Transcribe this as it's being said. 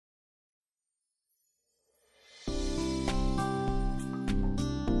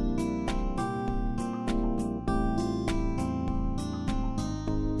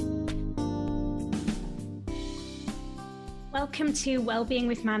Welcome to Wellbeing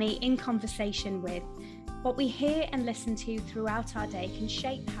with Manny in conversation with. What we hear and listen to throughout our day can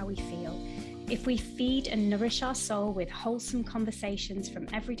shape how we feel. If we feed and nourish our soul with wholesome conversations from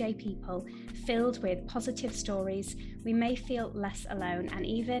everyday people, filled with positive stories, we may feel less alone and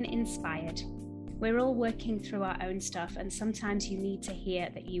even inspired. We're all working through our own stuff, and sometimes you need to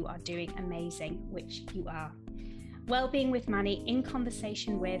hear that you are doing amazing, which you are. Wellbeing with Manny in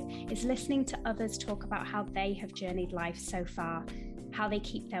conversation with is listening to others talk about how they have journeyed life so far, how they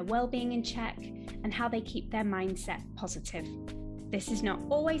keep their well-being in check, and how they keep their mindset positive. This is not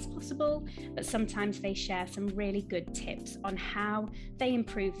always possible, but sometimes they share some really good tips on how they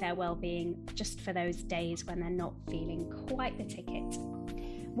improve their well-being just for those days when they're not feeling quite the ticket.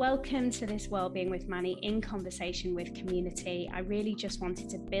 Welcome to this Wellbeing with Manny in conversation with community. I really just wanted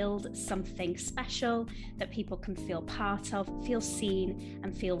to build something special that people can feel part of, feel seen,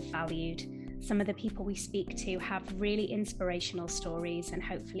 and feel valued. Some of the people we speak to have really inspirational stories, and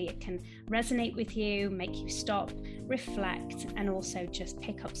hopefully it can resonate with you, make you stop, reflect, and also just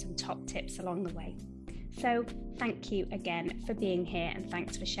pick up some top tips along the way. So thank you again for being here, and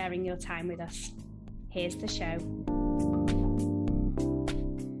thanks for sharing your time with us. Here's the show.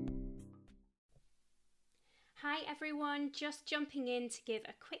 Hi everyone, just jumping in to give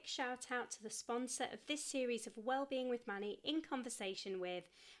a quick shout out to the sponsor of this series of Wellbeing with Manny in conversation with,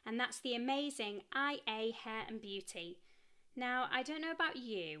 and that's the amazing IA Hair and Beauty. Now, I don't know about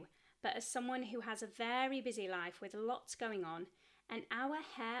you, but as someone who has a very busy life with lots going on, an hour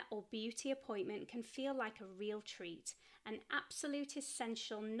hair or beauty appointment can feel like a real treat, an absolute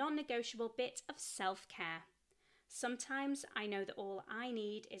essential, non-negotiable bit of self-care. Sometimes I know that all I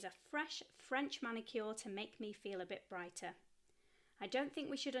need is a fresh French manicure to make me feel a bit brighter. I don't think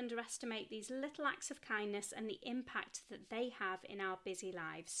we should underestimate these little acts of kindness and the impact that they have in our busy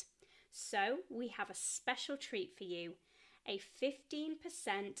lives. So we have a special treat for you, a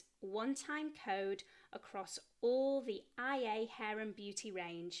 15% one-time code across all the IA Hair and Beauty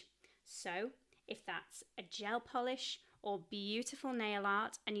range. So if that's a gel polish or beautiful nail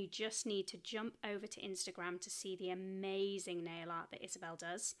art and you just need to jump over to Instagram to see the amazing nail art that Isabel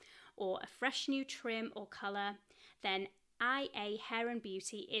does, or a fresh new trim or colour, then IA Hair and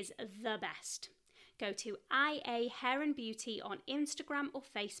Beauty is the best. Go to IA Hair and Beauty on Instagram or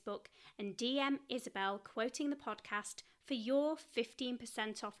Facebook and DM Isabel quoting the podcast for your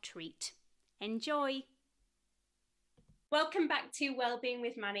 15% off treat. Enjoy! Welcome back to Wellbeing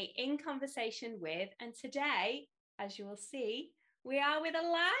with Manny in conversation with, and today, as you will see, we are with a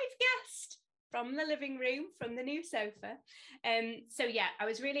live guest from the living room, from the new sofa. I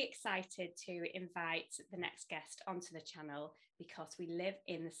was really excited to invite the next guest onto the channel because we live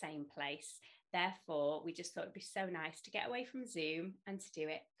in the same place. Therefore, we just thought it'd be so nice to get away from Zoom and to do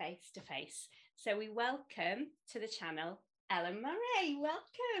it face to face. So we welcome to the channel Ellen Murray.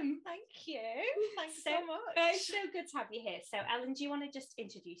 Welcome. Thank you. Thanks so much. It's so good to have you here. So Ellen, do you want to just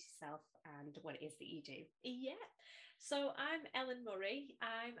introduce yourself and what it is that you do? Yeah. So I'm Ellen Murray.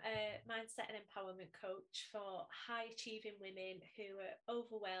 I'm a mindset and empowerment coach for high achieving women who are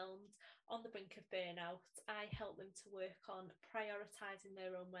overwhelmed, on the brink of burnout. I help them to work on prioritising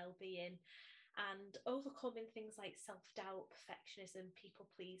their own well-being and overcoming things like self-doubt, perfectionism,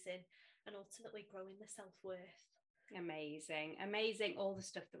 people-pleasing, and ultimately growing their self-worth. Amazing all the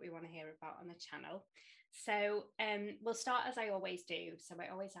stuff that we want to hear about on the channel. So we'll start as I always do. So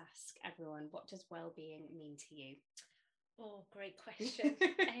I always ask everyone, what does well-being mean to you? Oh, great question.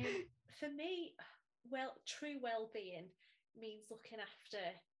 For me, true well-being means looking after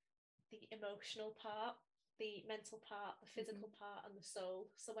the emotional part, the mental part, the physical part, and the soul.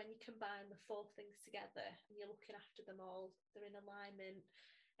 So when you combine the four things together and you're looking after them all, they're in alignment,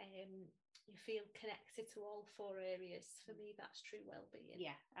 you feel connected to all four areas. For me, that's true well-being.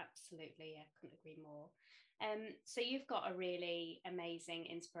 Yeah, absolutely. I couldn't agree more. So you've got a really amazing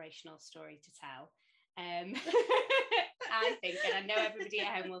inspirational story to tell. I think, and I know everybody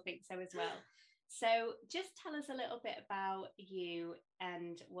at home will think so as well. So just tell us a little bit about you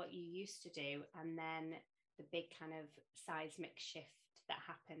and what you used to do, and then the big kind of seismic shift that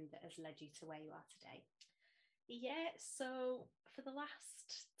happened that has led you to where you are today. Yeah, so for the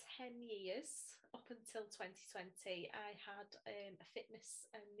last 10 years, up until 2020, I had a fitness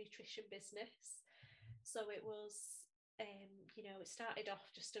and nutrition business. So it was, it started off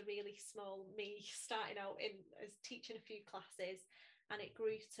just a really small me starting out as teaching a few classes, and it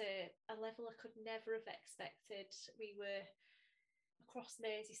grew to a level I could never have expected. We were across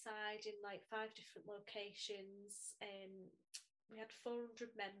Merseyside in like 5 different locations. We had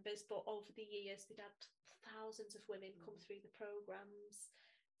 400 members, but over the years we'd had thousands of women come through the programs,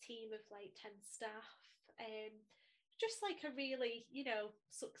 team of like 10 staff. just like a really,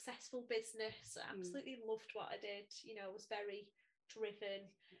 successful business. I absolutely loved what I did. Was very driven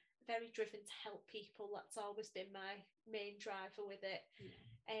to help people. That's always been my main driver with it.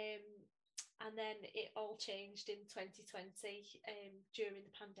 And then it all changed in 2020 during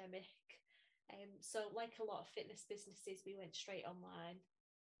the pandemic. So like a lot of fitness businesses, we went straight online,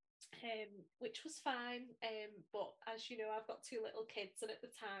 which was fine. But as you know, I've got 2 little kids, and at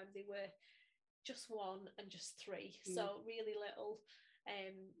the time they were just 1 and just 3, so really little.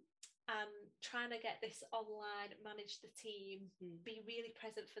 And trying to get this online, manage the team, be really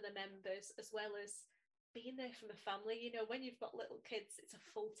present for the members, as well as being there for my family. When you've got little kids, it's a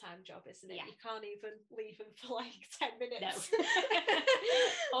full-time job, isn't it? You can't even leave them for like 10 minutes. No.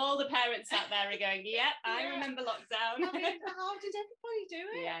 All the parents out there are going, yep, I remember lockdown. I mean, how did everybody do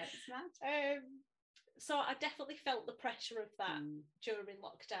it? Yeah, it's mad. So I definitely felt the pressure of that during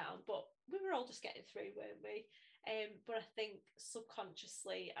lockdown, but we were all just getting through, weren't we? But I think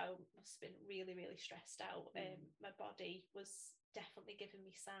subconsciously I must have been really, really stressed out. My body was definitely giving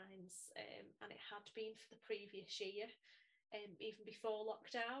me signs, and it had been for the previous year, even before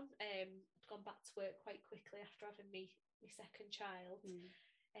lockdown. I'd gone back to work quite quickly after having my second child.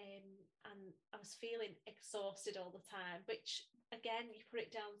 And I was feeling exhausted all the time, which again, you put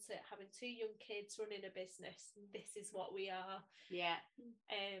it down to having 2 young kids, running a business. This is what we are.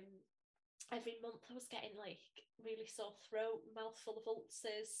 Every month I was getting like really sore throat, mouthful of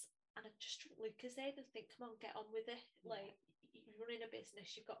ulcers, and I just drink Lucozade and think, come on, get on with it. Like, you're running a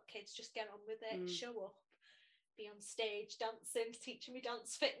business, you've got kids, just get on with it. Show up, be on stage dancing, teaching me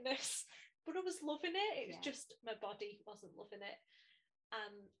dance fitness. But I was loving it. It was just my body wasn't loving it.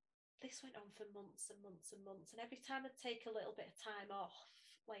 And this went on for months and months and months. And every time I'd take a little bit of time off,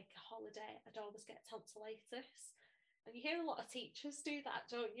 like a holiday, I'd always get tonsillitis. And you hear a lot of teachers do that,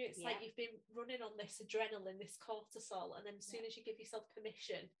 don't you? It's like you've been running on this adrenaline, this cortisol, and then as soon as you give yourself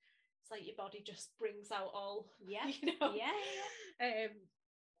permission, it's like your body just brings out all, and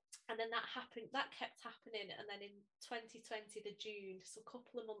then that kept happening. And then in 2020, the June, so a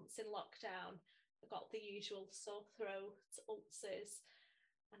couple of months in lockdown, I got the usual sore throat, ulcers.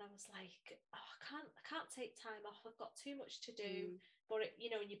 And I was like, I can't take time off. I've got too much to do. But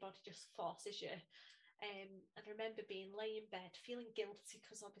and your body just forces you. And I remember laying in bed, feeling guilty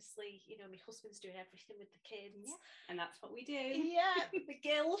because obviously, my husband's doing everything with the kids. Yeah, and that's what we do. Yeah, the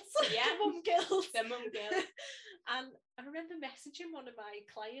guilt. Yeah, the mum guilt. The mum guilt. And I remember messaging one of my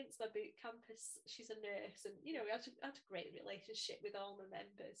clients, my boot campus. She's a nurse, and we had a great relationship with all my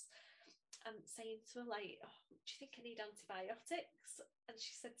members. And saying to her, like, do you think I need antibiotics? And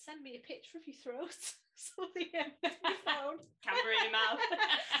she said, send me a picture of your throat. So my phone. Camera in your mouth.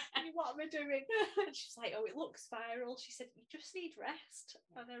 What am I doing? And she's like, it looks viral. She said, you just need rest.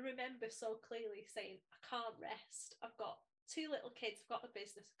 And I remember so clearly saying, I can't rest. I've got 2 little kids. I've got a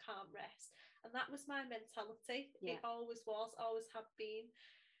business. I can't rest. And that was my mentality. It always was, always have been.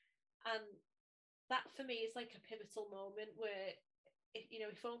 And that for me is like a pivotal moment where,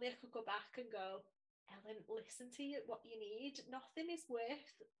 if only I could go back and go, Ellen, listen to what you need. Nothing is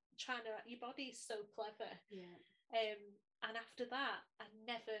worth your body is so clever. And after that, I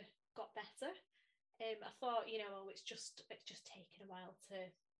never got better. I thought, it's just taken a while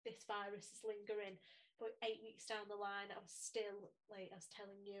this virus is lingering. But 8 weeks down the line, I was still, like I was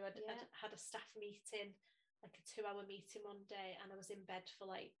telling you, I'd had a staff meeting, like a 2-hour meeting one day, and I was in bed for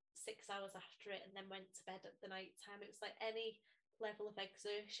like 6 hours after it, and then went to bed at the night time. It was like any level of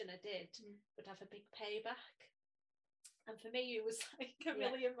exertion I did would have a big payback. And for me, it was like a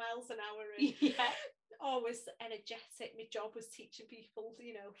million miles an hour, and always energetic. My job was teaching people,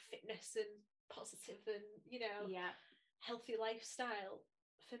 fitness and positive and, healthy lifestyle.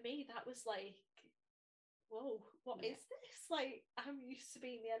 For me, that was like, whoa, what is this? Like, I'm used to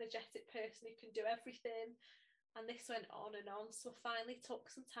being the energetic person who can do everything. And this went on and on. So I finally took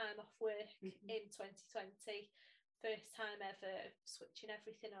some time off work in 2020. First time ever, switching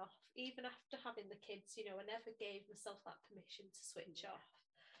everything off. Even after having the kids, I never gave myself that permission to switch off.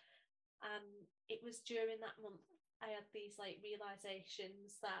 And it was during that month I had these like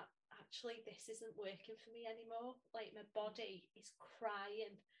realizations that actually this isn't working for me anymore. Like, my body is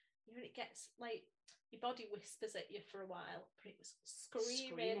crying. It gets like, your body whispers at you for a while, but it was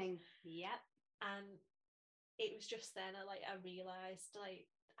screaming. And it was just then I realized, like,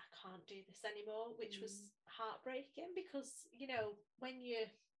 I can't do this anymore, which was heartbreaking, because when you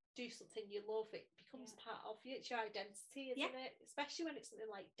do something you love, it becomes part of you. It's your identity, isn't it? Especially when it's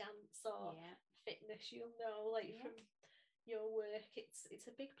something like dance or fitness, you'll know, like, from your work, it's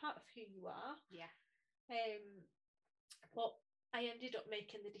a big part of who you are. But I ended up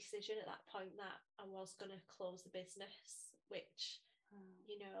making the decision at that point that I was going to close the business, which,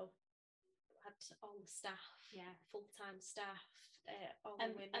 you know, had all the staff, full-time staff, all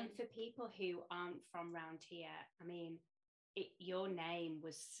the women. And for people who aren't from round here, I mean, your name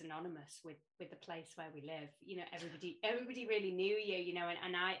was synonymous with the place where we live. You know, everybody really knew you. You know,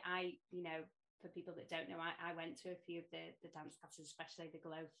 and I you know, for people that don't know, I went to a few of the dance classes, especially the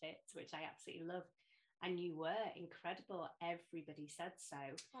Glow Fits, which I absolutely loved. And you were incredible. Everybody said so.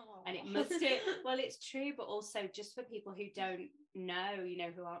 Aww. And it must have, well, it's true, but also just for people who don't know, you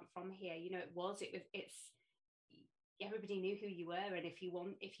know, who aren't from here, you know, it's everybody knew who you were. And if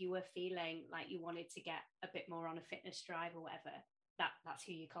you were feeling like you wanted to get a bit more on a fitness drive or whatever, that's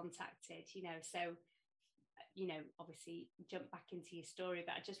who you contacted, you know. So, you know, obviously jump back into your story,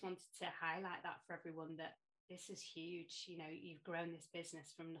 but I just wanted to highlight that for everyone, that this is huge. You know, you've grown this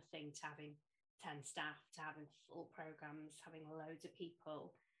business from nothing to having 10 staff, to having full programs, having loads of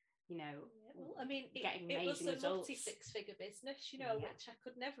people, you know. Well, I mean, it was a multi-six-figure business, you know, which I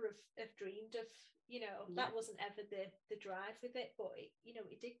could never have dreamed of, you know. That wasn't ever the drive with it, but it, you know,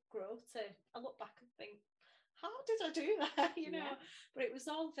 it did grow to, I look back and think, how did I do that, you know? But it was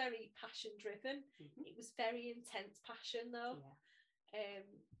all very passion driven. It was very intense passion though.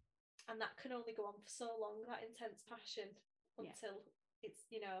 And that can only go on for so long, that intense passion, until it's,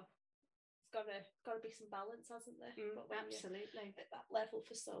 you know, got to be some balance, hasn't there? But absolutely, at that level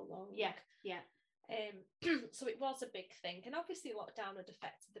for so long. So it was a big thing, and obviously lockdown had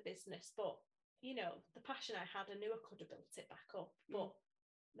affected the business, but you know, the passion I had, I knew I could have built it back up, but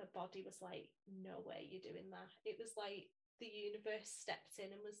my body was like, no way you're doing that. It was like the universe stepped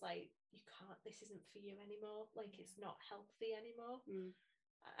in and was like, you can't, this isn't for you anymore, like it's not healthy anymore.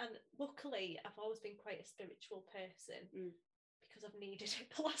 And luckily I've always been quite a spiritual person, because I've needed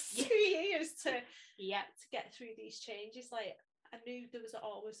it the last 2 years to get through these changes. Like, I knew there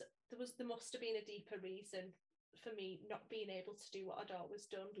must have been a deeper reason for me not being able to do what I'd always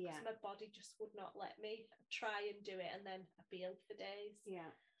done, because my body just would not let me try and do it, and then I'd be ill for days.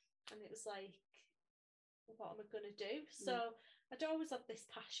 And it was like, what am I going to do? So I'd always had this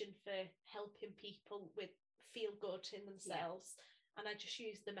passion for helping people with feel good in themselves, and I just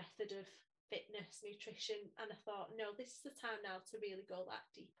used the method of fitness, nutrition, and I thought, no, this is the time now to really go that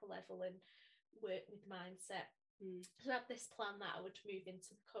deeper level and work with mindset. So I had this plan that I would move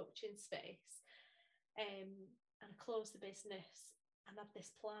into the coaching space, and I closed the business and had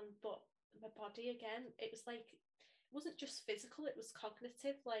this plan, but my body, again, it was like, it wasn't just physical, it was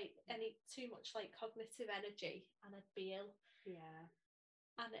cognitive, like any too much like cognitive energy, and I'd be ill.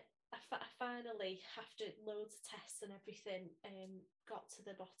 And I finally, after loads of tests and everything, got to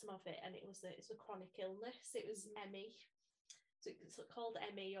the bottom of it, and it was a chronic illness. It was ME. So it's called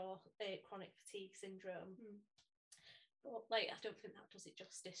ME, or chronic fatigue syndrome. But like, I don't think that does it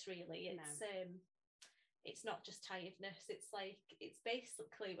justice, really. It's not just tiredness. It's like, it's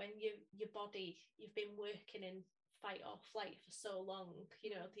basically when your body, you've been working in fight or flight for so long, you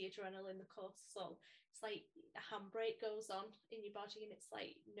know, the adrenaline, the cortisol, it's like a handbrake goes on in your body, and it's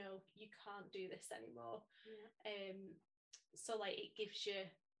like, no, you can't do this anymore. So like, it gives you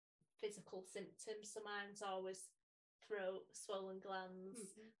physical symptoms. So mine's always throat, swollen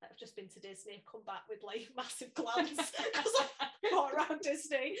glands. I've just been to Disney, I've come back with like massive glands because I've got around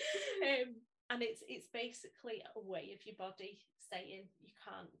Disney. And it's basically a way of your body saying, you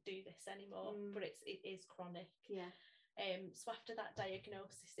can't do this anymore, but it is chronic. So after that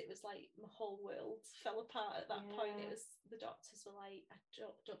diagnosis, it was like my whole world fell apart at that point. It was, the doctors were like, I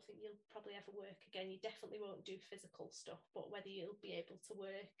don't think you'll probably ever work again. You definitely won't do physical stuff, but whether you'll be able to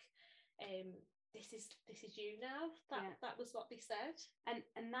work, this is you now. That was what they said. And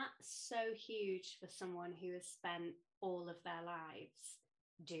that's so huge for someone who has spent all of their lives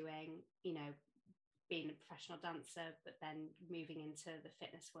doing, you know, being a professional dancer, but then moving into the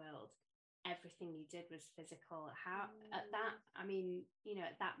fitness world. Everything you did was physical. How at that, I mean, you know,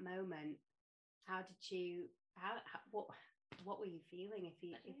 at that moment, how did you, what were you feeling, if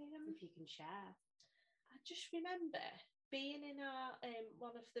you can share? I just remember being in our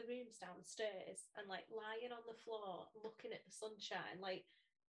one of the rooms downstairs, and like lying on the floor looking at the sunshine, like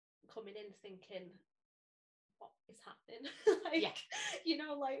coming in thinking, what is happening? Like, you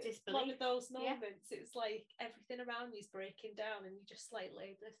know, like disbelief. One of those moments, it's like everything around you is breaking down, and you just like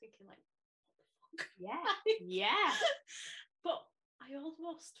lay there thinking like, what the fuck? But I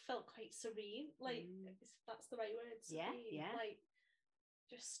almost felt quite serene, like if that's the right word, serene. Like,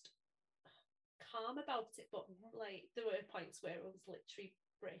 just calm about it. But like, there were points where I was literally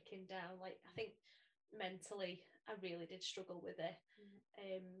breaking down. Like, I think mentally I really did struggle with it.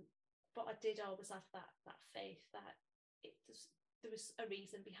 But I did always have that faith that there was a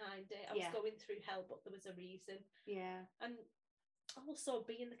reason behind it. I was going through hell, but there was a reason. Yeah. And also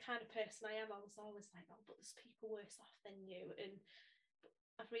being the kind of person I am, I was always like, oh, but there's people worse off than you. And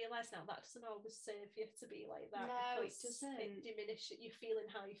I've realised now that doesn't always serve you to be like that. No, because it doesn't. It diminishes you feeling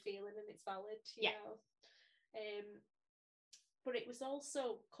how you're feeling, and it's valid, you know. But it was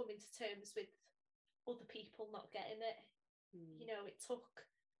also coming to terms with other people not getting it. You know, it took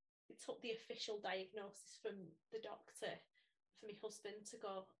the official diagnosis from the doctor for my husband to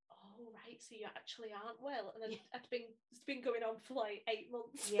go, oh right, so you actually aren't well. And then it's been going on for like 8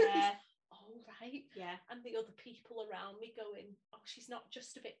 months. Yeah. Oh right. Yeah. And the other people around me going, oh, she's not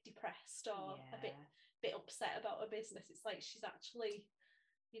just a bit depressed or a bit upset about her business. It's like she's actually,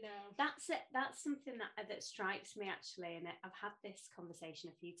 you know. That's it. That's something that strikes me actually, and I've had this conversation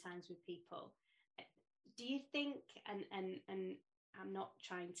a few times with people. Do you think, and I'm not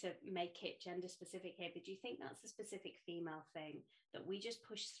trying to make it gender specific here, but do you think that's a specific female thing, that we just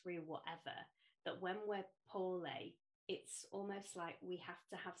push through whatever, that when we're poorly, it's almost like we have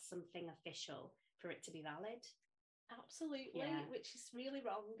to have something official for it to be valid? Absolutely, which is really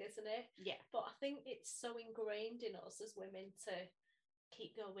wrong, isn't it? Yeah. But I think it's so ingrained in us as women to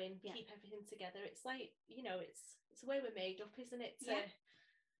keep going, keep everything together. It's like, you know, it's the way we're made up, isn't it? To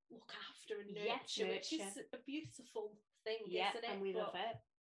look after and nurture, which is a beautiful thing, isn't it? And we love it.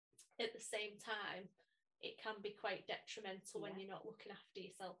 At the same time, it can be quite detrimental when you're not looking after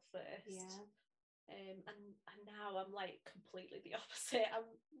yourself first. Yeah. And now I'm like completely the opposite. I'm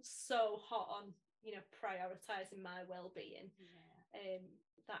so hot on, you know, prioritizing my well-being.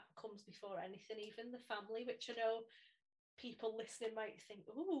 That comes before anything, even the family, which I know people listening might think,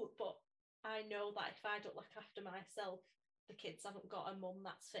 oh, but I know that if I don't look after myself, the kids haven't got a mum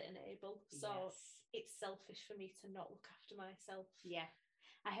that's fit and able. So it's selfish for me to not look after myself. Yeah.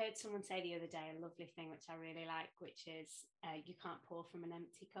 I heard someone say the other day a lovely thing, which I really like, which is you can't pour from an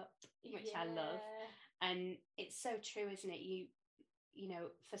empty cup, which I love. And it's so true, isn't it? You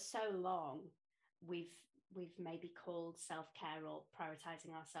know, for so long, we've maybe called self-care or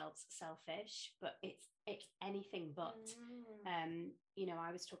prioritizing ourselves selfish, but it's anything but. You know,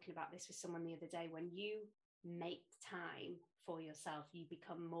 I was talking about this with someone the other day. When you make time for yourself, you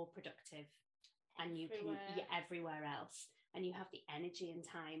become more productive, and you can everywhere else, and you have the energy and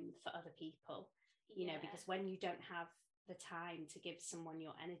time for other people, you know, because when you don't have the time to give someone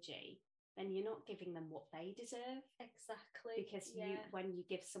your energy, then you're not giving them what they deserve. Exactly. Because when you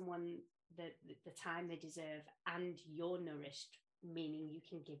give someone the time they deserve and you're nourished, meaning you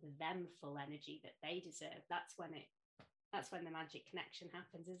can give them full energy that they deserve, that's when the magic connection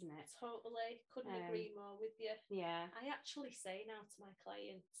happens, isn't it? Totally. Couldn't agree more with you. Yeah. I actually say now to my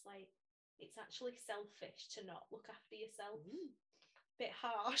clients, like, it's actually selfish to not look after yourself. Bit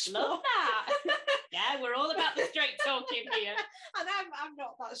harsh. Love that. Yeah, we're all about the straight talking here. And I'm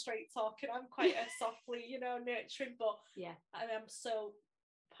not that straight talking. I'm quite a softly, you know, nurturing, but I'm so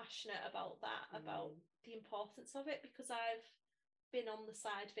passionate about that, about the importance of it, because I've been on the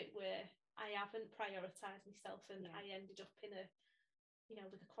side of it where I haven't prioritised myself, and I ended up in a, you know,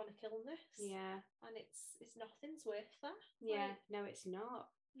 with a chronic illness. Yeah. And it's nothing's worth that. Yeah, like, no, it's not.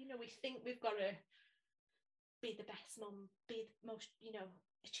 You know, we think we've got to be the best mum, be the most, you know,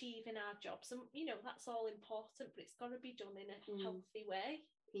 achieving our jobs, and you know that's all important, but it's got to be done in a healthy way.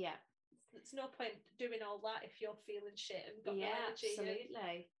 Yeah. There's no point doing all that if you're feeling shit and got no energy.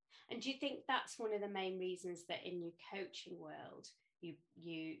 Absolutely. And do you think that's one of the main reasons that in your coaching world,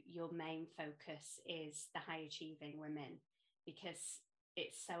 your main focus is the high achieving women, because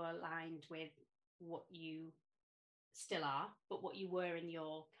it's so aligned with what you still are, but what you were in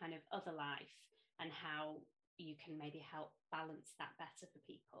your kind of other life, and how you can maybe help balance that better for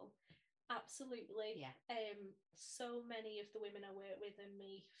people? Absolutely. Yeah. So many of the women I worked with and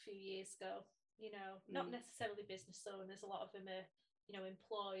me a few years ago, you know, not necessarily business owners, a lot of them are, you know,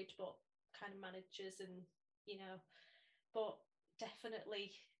 employed, but kind of managers, and, you know, but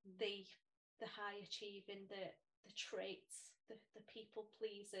definitely the high achieving, the traits, the people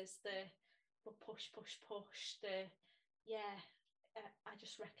pleasers, the push, I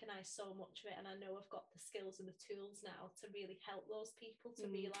just recognise so much of it, and I know I've got the skills and the tools now to really help those people to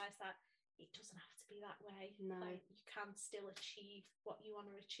realise that it doesn't have to be that way. No. Like, you can still achieve what you want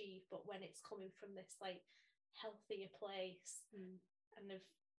to achieve, but when it's coming from this like healthier place and of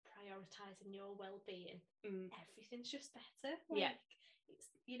prioritising your well-being, everything's just better. Like,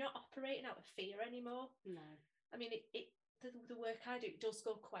 you're not operating out of fear anymore. No. I mean, the work I do, it does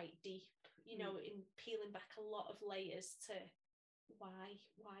go quite deep, you know, in peeling back a lot of layers to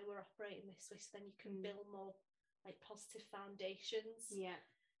why we're operating this way, so then you can build more like positive foundations. Yeah.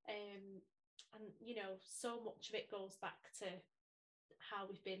 And you know, so much of it goes back to how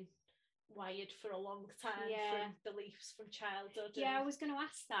we've been wired for a long time from beliefs from childhood. I was going to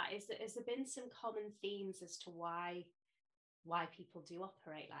ask that. Has there been some common themes as to why people do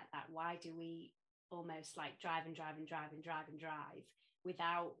operate like that? Why do we almost like drive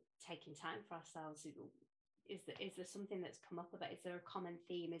without taking time for ourselves? Is there something that's come up about? Is there a common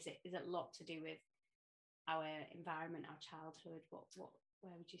theme? Is it a lot to do with our environment, our childhood?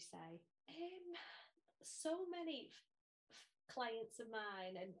 Where would you say? So many clients of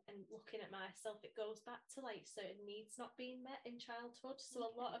mine, and looking at myself, it goes back to like certain needs not being met in childhood. So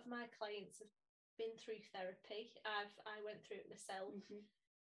a lot of my clients have been through therapy. I went through it myself,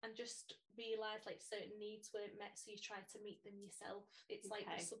 and just realised like certain needs weren't met, so you try to meet them yourself. It's like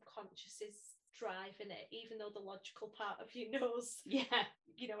the subconscious is driving it, even though the logical part of you knows,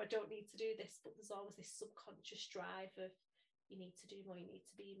 I don't need to do this, but there's always this subconscious drive of you need to do more, you need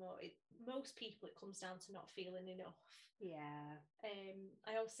to be more. Most people, it comes down to not feeling enough.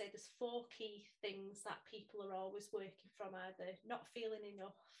 I always say there's 4 key things that people are always working from: either not feeling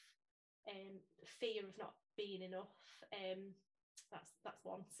enough, fear of not being enough, that's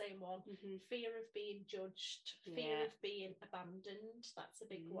one, same one, fear of being judged, fear of being abandoned, that's a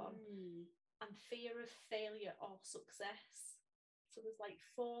big one, and fear of failure or success. So there's like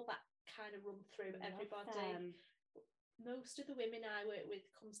 4 that kind of run through everybody. Most of the women I work with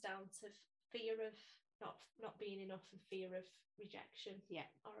comes down to fear of not being enough and fear of rejection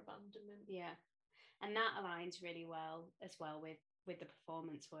or abandonment. And that aligns really well as well with the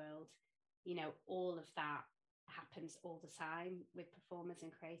performance world. All of that happens all the time with performers and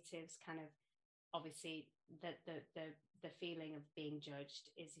creatives. Kind of obviously the feeling of being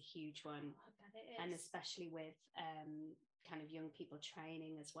judged is a huge one. I bet it is. And especially with kind of young people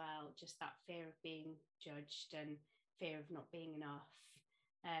training as well, just that fear of being judged and fear of not being enough,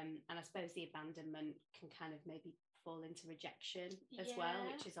 and I suppose the abandonment can kind of maybe fall into rejection as well,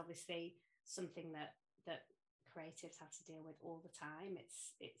 which is obviously something that creatives have to deal with all the time.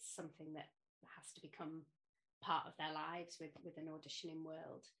 It's something that has to become part of their lives with an auditioning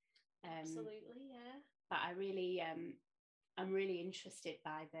world. Absolutely, but I'm really interested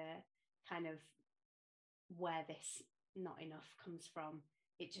by the kind of where this not enough comes from.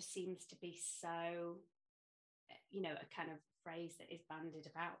 It just seems to be so, a kind of phrase that is bandied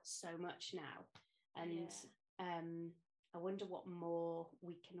about so much now. And I wonder what more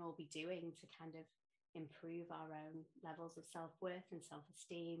we can all be doing to kind of improve our own levels of self-worth and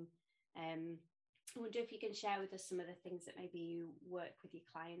self-esteem. I wonder if you can share with us some of the things that maybe you work with your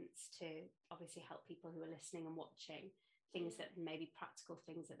clients to obviously help people who are listening and watching, things that maybe practical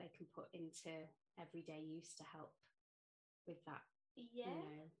things that they can put into everyday use to help with that,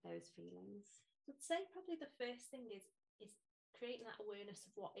 those feelings. I'd say probably the first thing is creating that awareness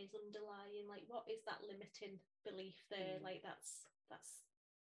of what is underlying, like what is that limiting belief there, like that's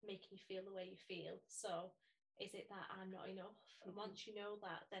making you feel the way you feel. So is it that I'm not enough? And once you know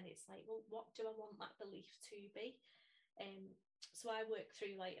that, then it's like, well, what do I want that belief to be? So I work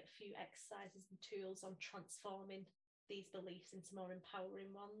through like a few exercises and tools on transforming these beliefs into more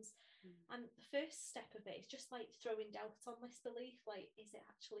empowering ones. And the first step of it is just like throwing doubt on this belief, like, is it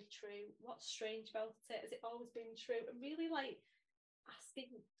actually true? What's strange about it? Has it always been true? And really like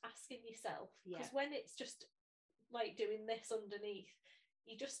asking yourself, because when it's just like doing this underneath,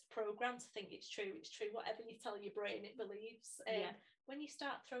 you just program to think it's true, whatever you tell your brain it believes. When you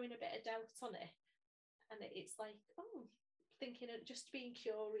start throwing a bit of doubt on it, and it's like, thinking of just being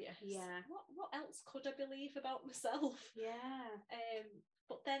curious, what else could I believe about myself?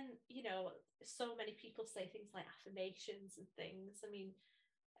 But then, so many people say things like affirmations and things. I mean,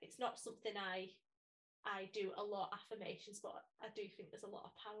 it's not something I do a lot, affirmations, but I do think there's a lot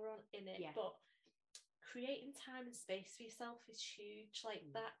of power in it. But creating time and space for yourself is huge. Like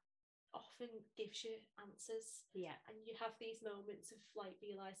that often gives you answers, and you have these moments of like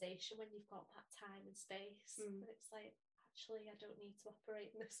realization when you've got that time and space, and it's like, actually I don't need to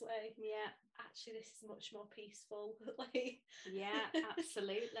operate in this way, actually this is much more peaceful. Like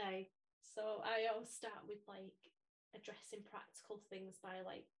absolutely. So I always start with like addressing practical things by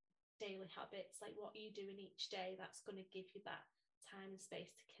like daily habits, like what are you doing each day that's going to give you that time and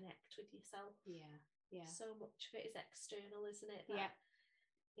space to connect with yourself. So much of it is external, isn't it? That,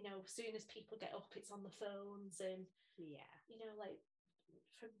 as soon as people get up, it's on the phones, and like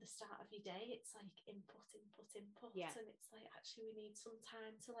from the start of your day, it's like input, and it's like, actually we need some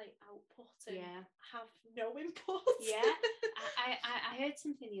time to like output and have no input. I heard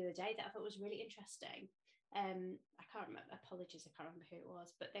something the other day that I thought was really interesting. I can't remember, apologies, I can't remember who it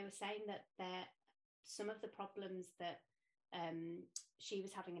was, but they were saying that some of the problems that she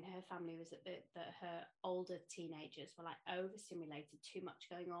was having in her family was that her older teenagers were like overstimulated, too much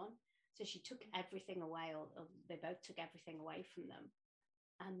going on. So she took everything away, or they both took everything away from them.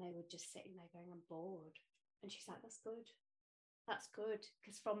 And they were just sitting there going, I'm bored. And she's like, that's good. That's good.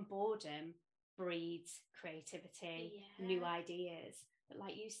 Because from boredom breeds creativity, new ideas. But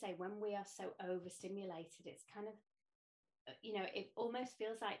like you say, when we are so overstimulated, it's kind of, it almost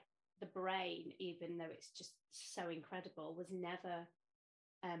feels like the brain, even though it's just so incredible, was never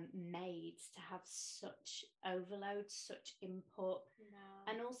made to have such overload, such input.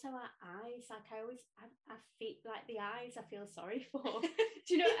 No. And also our eyes, like I feel like the eyes I feel sorry for.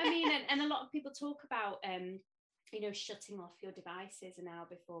 Do you know what I mean? And a lot of people talk about shutting off your devices an hour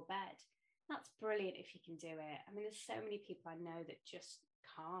before bed. That's brilliant if you can do it. I mean, there's so many people I know that just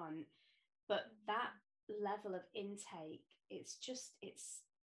can't. But that level of intake, it's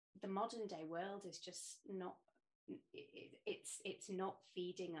the modern day world is just not, it's not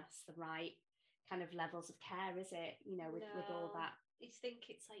feeding us the right kind of levels of care, is it? With all that. I think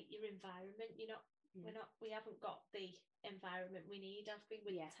it's like your environment. We haven't got the environment we need, have we,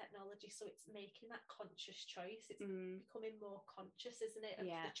 with technology? So it's making that conscious choice. It's becoming more conscious, isn't it, of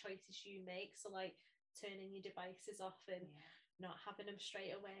the choices you make? So like turning your devices off and not having them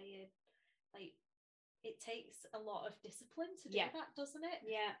straight away, and like it takes a lot of discipline to do that, doesn't it?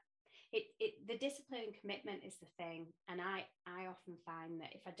 Yeah. The discipline and commitment is the thing. And I often find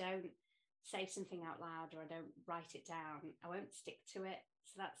that if I don't say something out loud or I don't write it down, I won't stick to it.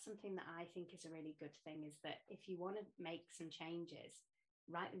 So that's something that I think is a really good thing, is that if you want to make some changes,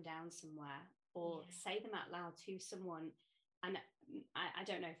 write them down somewhere or say them out loud to someone. And I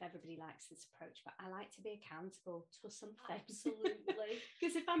don't know if everybody likes this approach, but I like to be accountable to something. Absolutely.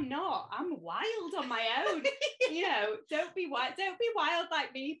 Because if I'm not, I'm wild on my own. Don't be wild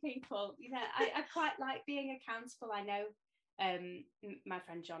like me, people. I quite like being accountable. I know my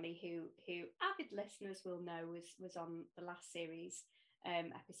friend Johnny, who avid listeners will know was on the last series,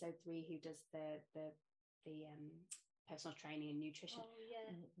 episode 3, who does the personal training and nutrition.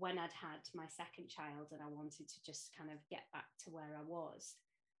 When I'd had my second child and I wanted to just kind of get back to where I was,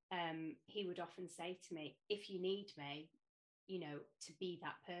 he would often say to me, if you need me, to be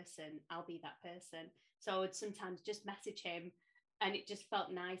that person, I'll be that person. So I would sometimes just message him, and it just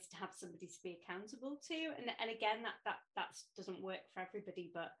felt nice to have somebody to be accountable to. And again, that doesn't work for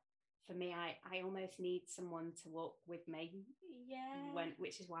everybody, but for me, I almost need someone to walk with me.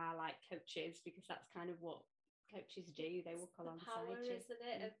 Which is why I like coaches, because that's kind of what coaches do. They walk alongside power, you, isn't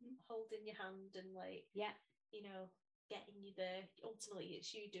it? Of holding your hand and getting you there. Ultimately,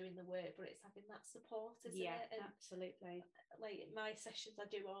 it's you doing the work, but it's having that support, isn't it? And absolutely. Like my sessions, I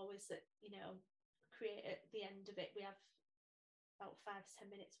do always create at the end of it. We have about 5 to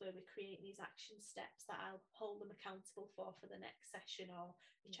 10 minutes where we create these action steps that I'll hold them accountable for the next session, or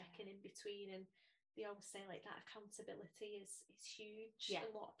checking in between. And they always say like that accountability is huge.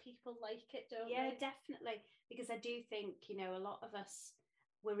 A lot of people like it, don't they? Yeah, definitely. Because I do think, a lot of us,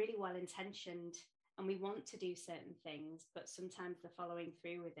 we're really well intentioned and we want to do certain things, but sometimes the following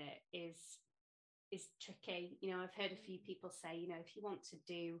through with it is tricky. I've heard a few people say, if you want to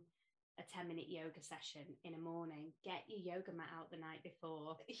do a 10-minute yoga session in a morning, get your yoga mat out the night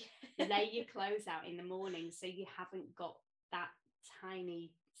before, lay your clothes out in the morning, so you haven't got that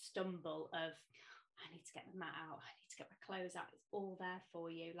tiny stumble of, I need to get the mat out, I need to get my clothes out. It's all there for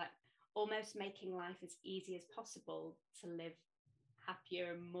you, like almost making life as easy as possible to live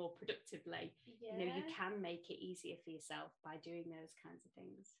happier and more productively. You can make it easier for yourself by doing those kinds of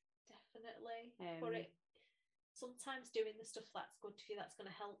things. Definitely. But sometimes doing the stuff that's good for you, that's going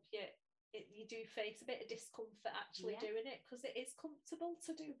to help you, you do face a bit of discomfort actually doing it, because it is comfortable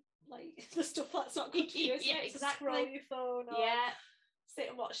to do like the stuff that's not good for you. Exactly. To scroll your phone or sit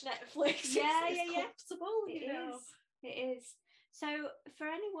and watch Netflix. It's comfortable. It is. So for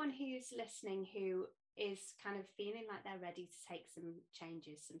anyone who's listening who is kind of feeling like they're ready to take some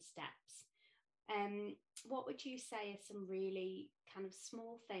changes, some steps, what would you say are some really kind of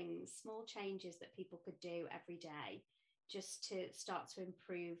small things, small changes that people could do every day just to start to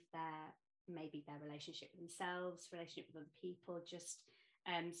improve maybe their relationship with themselves, relationship with other people, just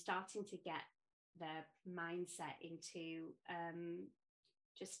starting to get their mindset into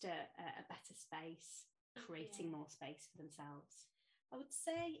just a better space, creating more space for themselves? I would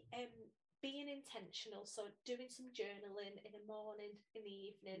say being intentional, so doing some journaling in the morning, in the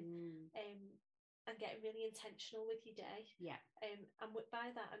evening, and getting really intentional with your day. And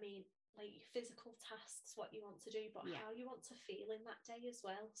by that I mean like your physical tasks, what you want to do, but how you want to feel in that day as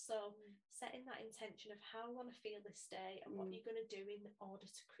well. So setting that intention of how I want to feel this day and what you're going to do in order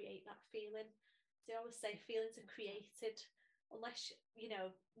to create that feeling. they always say feelings are created. Unless,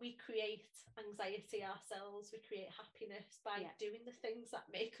 we create anxiety ourselves, we create happiness by doing the things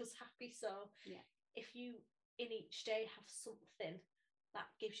that make us happy. So if you in each day have something that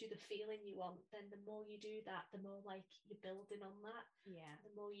gives you the feeling you want, then the more you do that, the more like you're building on that. Yeah.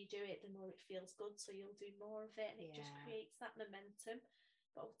 The more you do it, the more it feels good. So you'll do more of it, and it just creates that momentum.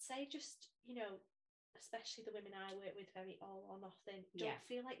 But I would say just, especially the women I work with, very all or nothing. Don't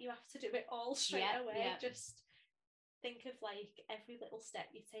feel like you have to do it all straight away. Just think of like every little step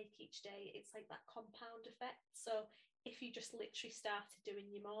you take each day, it's like that compound effect. So if you just literally started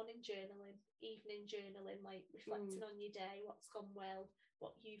doing your morning journaling, evening journaling, like reflecting on your day, what's gone well,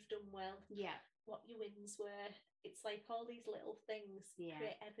 what you've done well, what your wins were, it's like all these little things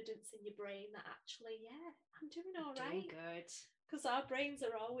create evidence in your brain that actually, I'm doing all right. Doing good. Because our brains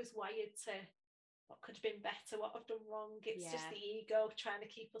are always wired to what could have been better, what I've done wrong. It's just the ego trying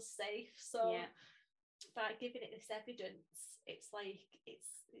to keep us safe. So by giving it this evidence, it's like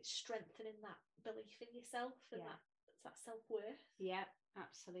it's strengthening that belief in yourself and that self-worth. Yeah,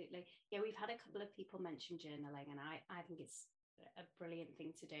 absolutely. Yeah, we've had a couple of people mention journaling, and I think it's a brilliant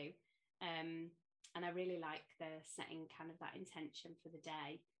thing to do. And I really like the setting kind of that intention for the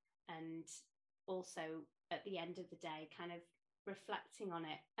day, and also at the end of the day kind of reflecting on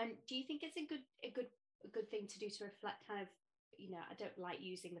it. And do you think it's a good thing to do, to reflect kind of, I don't like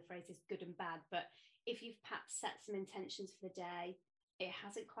using the phrases good and bad, but if you've perhaps set some intentions for the day, it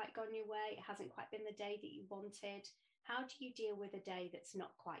hasn't quite gone your way, it hasn't quite been the day that you wanted, how do you deal with a day that's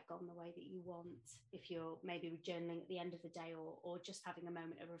not quite gone the way that you want? If you're maybe journaling at the end of the day, or just having a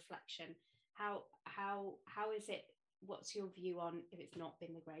moment of reflection, how is it? What's your view on if it's not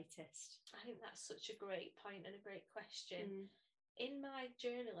been the greatest? I think that's such a great point and a great question. In my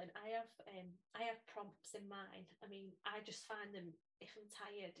journaling, I have prompts in mind. I mean, I just find them, if I'm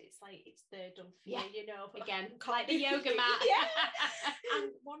tired, it's like it's third done for you, Again, like the yoga mat.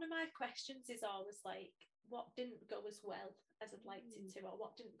 And one of my questions is always like, what didn't go as well as I'd liked it to, or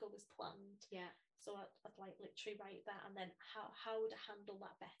what didn't go as planned. So I'd like literally write that, and then how would I handle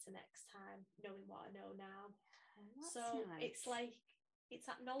that better next time, knowing what I know now. So nice. It's like, it's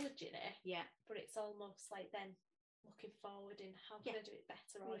acknowledging it, but it's almost like then looking forward in how can I do it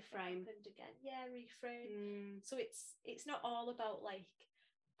better, or reframe. If it happened again, reframe. So it's not all about like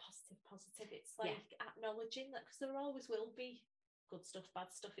positive. It's like acknowledging that, because there always will be good stuff,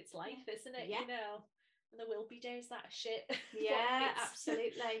 bad stuff. It's life, isn't it? And there will be days that are shit.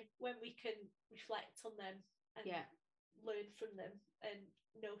 Absolutely. When we can reflect on them and learn from them and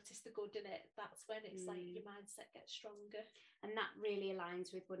notice the good in it, that's when it's like your mindset gets stronger. And that really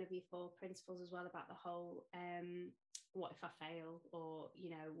aligns with one of your 4 principles as well, about the whole what if I fail, or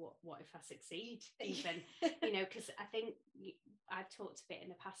what if I succeed, even. Because I think I've talked a bit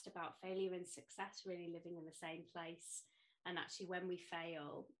in the past about failure and success really living in the same place, and actually when we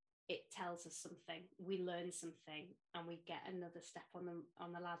fail, it tells us something, we learn something, and we get another step on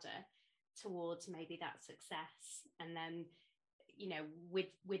the ladder towards maybe that success. And then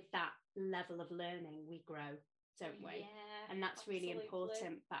with that level of learning, we grow, don't we? And that's really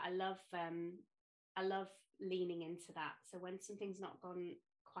important. But I love leaning into that. So when something's not gone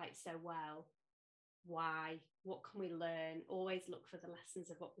quite so well, why, what can we learn? Always look for the lessons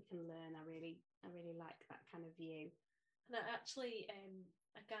of what we can learn. I really like that kind of view. And actually,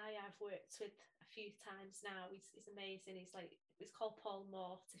 a guy I've worked with a few times now, he's amazing. He's called Paul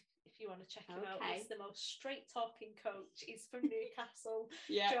Mort, if you want to check him out. He's the most straight talking coach. He's from Newcastle,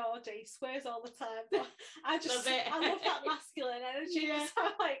 Geordie, swears all the time, but I love it. I love that masculine energy. It's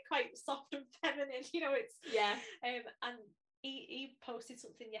like quite soft and feminine, it's and he posted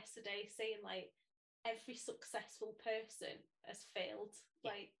something yesterday saying like every successful person has failed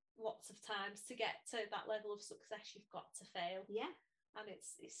like lots of times. To get to that level of success, you've got to fail. And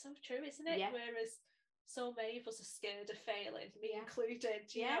it's so true, isn't it? Whereas so many of us are scared of failing, me included,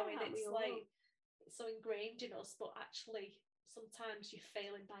 and it's like it's so ingrained in us, but actually sometimes you're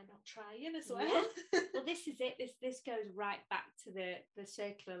failing by not trying as well. Well, this is it. This goes right back to the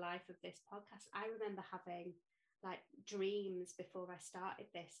circular life of this podcast. I remember having like dreams before I started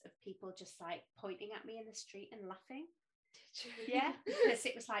this of people just like pointing at me in the street and laughing. Because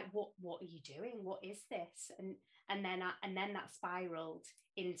it was like, what are you doing? What is this? And then that spiraled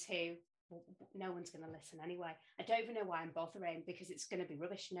into, well, no one's going to listen anyway. I don't even know why I'm bothering, because it's going to be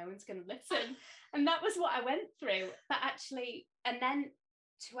rubbish. No one's going to listen. And that was what I went through. But actually, and then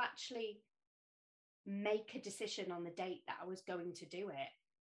to actually make a decision on the date that I was going to do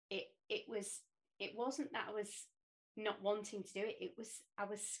it, it wasn't that I was not wanting to do it. I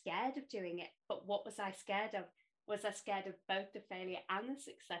was scared of doing it. But what was I scared of? was I scared of both the failure and the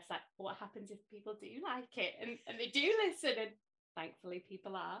success? Like, what happens if people do like it and they do listen? And thankfully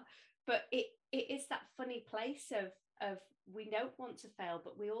people are. But it is that funny place of we don't want to fail,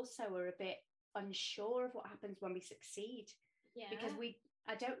 but we also are a bit unsure of what happens when we succeed. Yeah. Because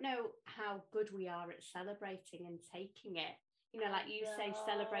I don't know how good we are at celebrating and taking it. You know, like you say,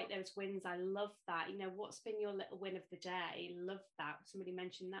 celebrate those wins. I love that. You know, what's been your little win of the day? Love that. Somebody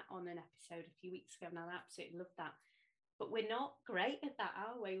mentioned that on an episode a few weeks ago, and I absolutely love that. But we're not great at that,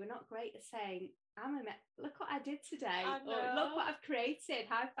 are we? We're not great at saying, look what I did today. Or look what I've created.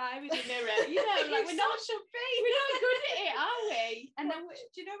 High five in the mirror. You know, like we're not good at it, are we? And then,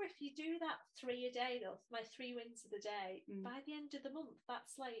 do you know, if you do that 3 a day, though, my 3 wins of the day, by the end of the month,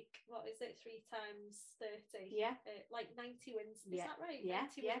 that's like, what is it, 3 times 30? Yeah. Like 90 wins. Is that right? Yeah.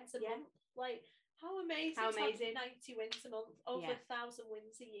 90 wins a month. Like, how amazing to have 90 wins a month, over 1,000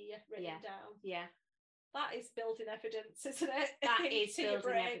 wins a year written down. Yeah. That is building evidence, isn't it? That is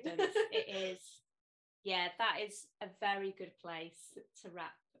building evidence. It is. Yeah, that is a very good place to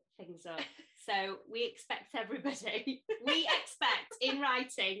wrap things up. So we expect everybody, in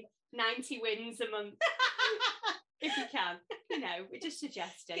writing 90 wins a month. If you can. You know, we're just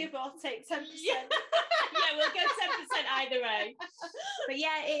suggesting. Give or take 10%. Yeah, we'll go 10% either way. But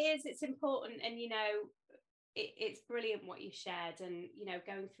yeah, it's important. And, you know, it's brilliant what you shared, and you know,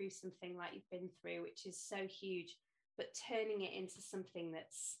 going through something like you've been through, which is so huge, but turning it into something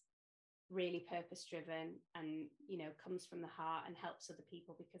that's really purpose driven and, you know, comes from the heart and helps other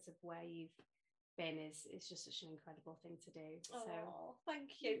people because of where you've been is just such an incredible thing to do. Oh,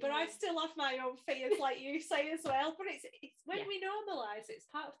 thank you. But I still have my own fears, like you say as well. But it's when we normalise, it's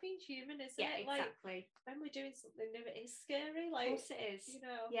part of being human, isn't it? Exactly. Like when we're doing something new, it is scary. Like, of course it is. You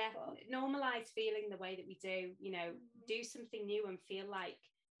know. Yeah. Normalise feeling the way that we do. You know, do something new and feel like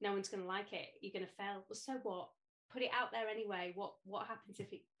no one's going to like it. You're going to fail. Well, so what? Put it out there anyway. What happens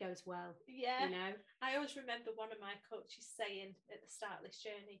if it goes well? Yeah. You know. I always remember one of my coaches saying at the start of this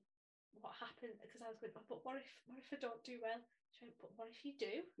journey, what happened, because I was going, but what if I don't do well? She went, but what if you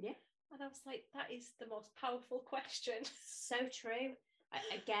do? Yeah. And I was like, that is the most powerful question. So true.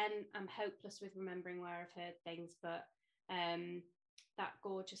 Again, I'm hopeless with remembering where I've heard things, but that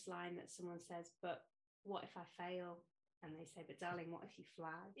gorgeous line that someone says, but what if I fail? And they say, but darling, what if you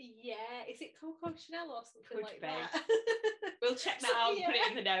fly? Yeah, is it Coco Chanel or something like that? We'll check that out and put it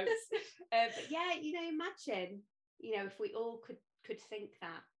in the notes. But yeah, you know, imagine, you know, if we all could think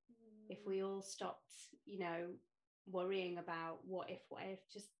that, if we all stopped, you know, worrying about what if,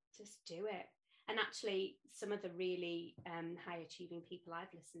 just do it. And actually, some of the really high achieving people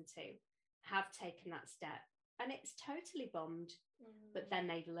I've listened to have taken that step, and it's totally bombed, but then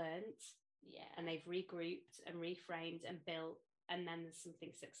they've learned. Yeah, and they've regrouped and reframed and built, and then there's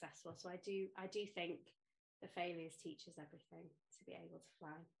something successful. So I do think the failures teach us everything to be able to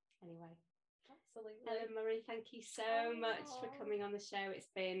fly. Anyway, absolutely. Helen Murray, thank you so much for coming on the show.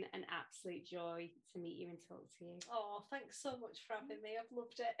 It's been an absolute joy to meet you and talk to you. Oh, thanks so much for having me. I've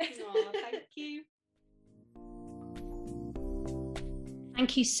loved it. Oh, thank you.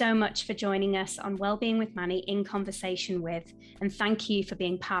 Thank you so much for joining us on Wellbeing with Manny in Conversation With, and thank you for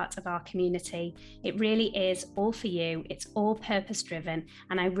being part of our community. It really is all for you. It's all purpose driven,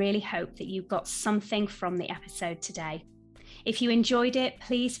 and I really hope that you got something from the episode today. If you enjoyed it,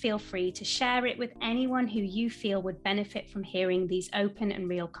 please feel free to share it with anyone who you feel would benefit from hearing these open and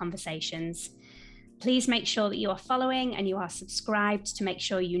real conversations. Please make sure that you are following and you are subscribed to make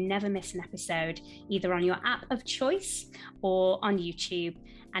sure you never miss an episode, either on your app of choice or on YouTube.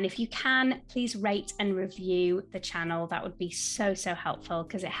 And if you can, please rate and review the channel. That would be so helpful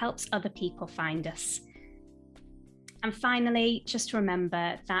because it helps other people find us. And finally, just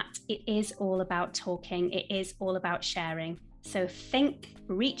remember that it is all about talking. It is all about sharing. So think,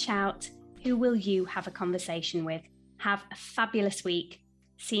 reach out. Who will you have a conversation with? Have a fabulous week.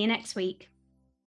 See you next week.